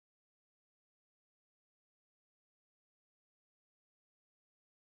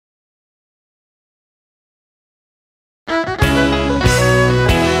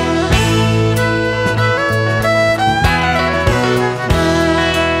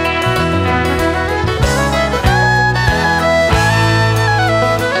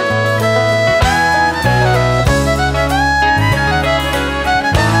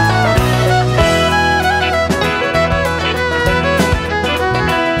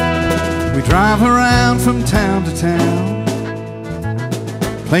We drive around from town to town,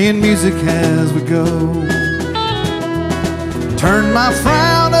 playing music as we go. Turn my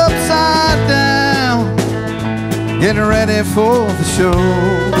frown upside down, getting ready for the show.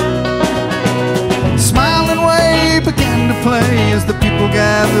 Smiling way begin to play as the people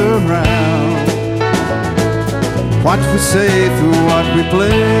gather around. What we say through what we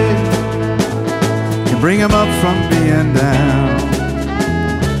play can bring them up from being down.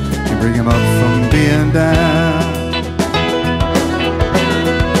 Can bring them up from being down.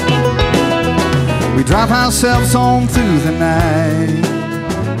 We drive ourselves on through the night,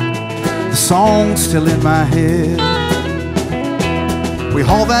 the song's still in my head. We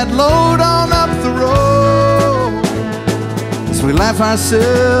haul that load on up the road as we laugh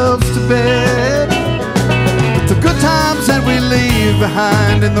ourselves to bed. But the good times that we leave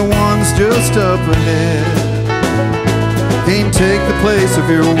behind and the ones just up ahead can't take the place of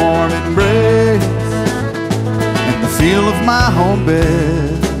your warm embrace and the feel of my home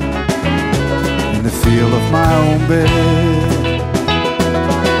bed. The feel of my own bed.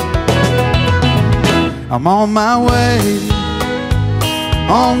 I'm on my way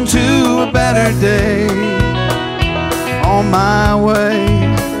on to a better day. On my way,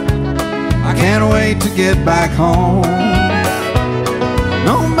 I can't wait to get back home.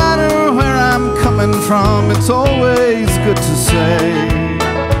 No matter where I'm coming from, it's always good to say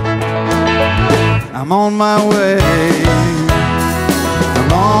I'm on my way.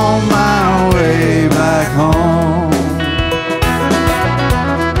 I'm on my way back home.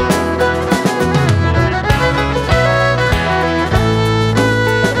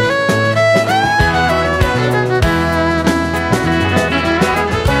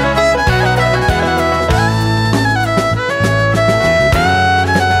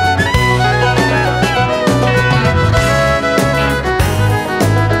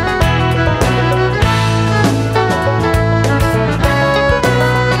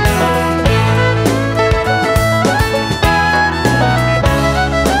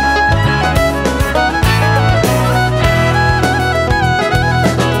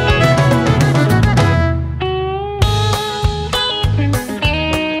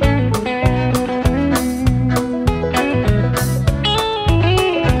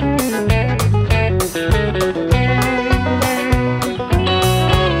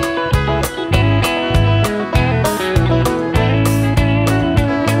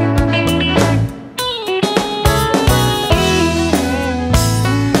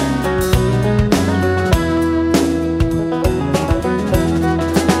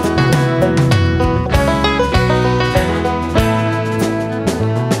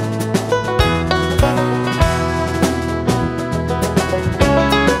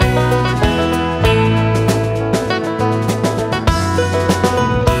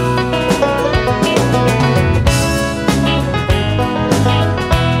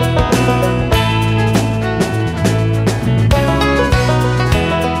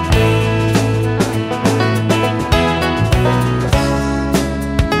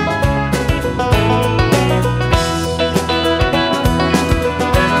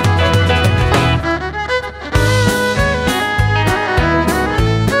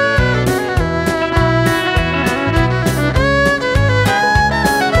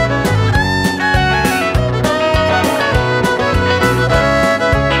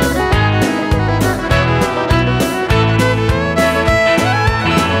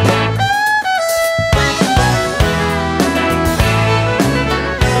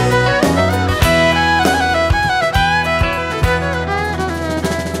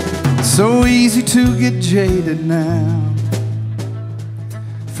 So easy to get jaded now,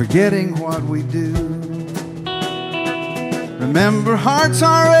 forgetting what we do. Remember, hearts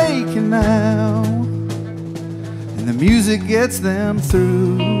are aching now, and the music gets them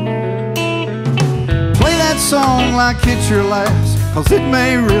through. Play that song like it's your last, 'cause it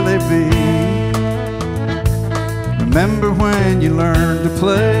may really be. Remember when you learned to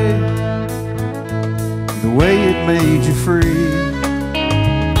play, the way it made you free,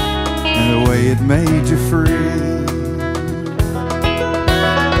 the way it made you free.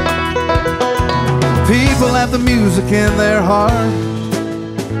 People have the music in their heart,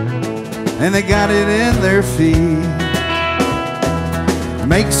 and they got it in their feet.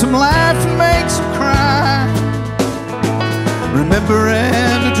 Makes them laugh and makes them cry,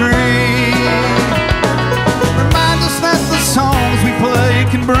 remembering a dream. Remind us that the songs we play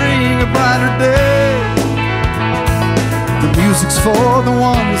can bring a brighter day. The music's for the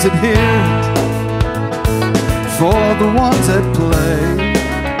ones that hear it, for the ones that play,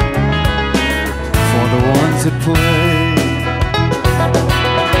 for the ones that play.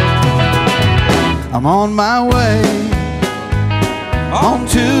 I'm on my way, on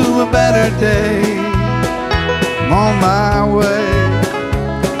to a better day. I'm on my way,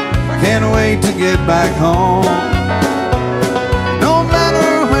 I can't wait to get back home. No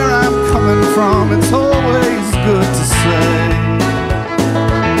matter where I'm coming from, it's always good to say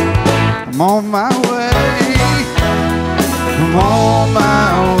I'm on my way, I'm on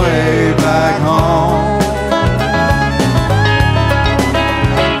my way back home.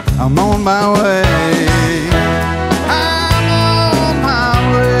 I'm on my way.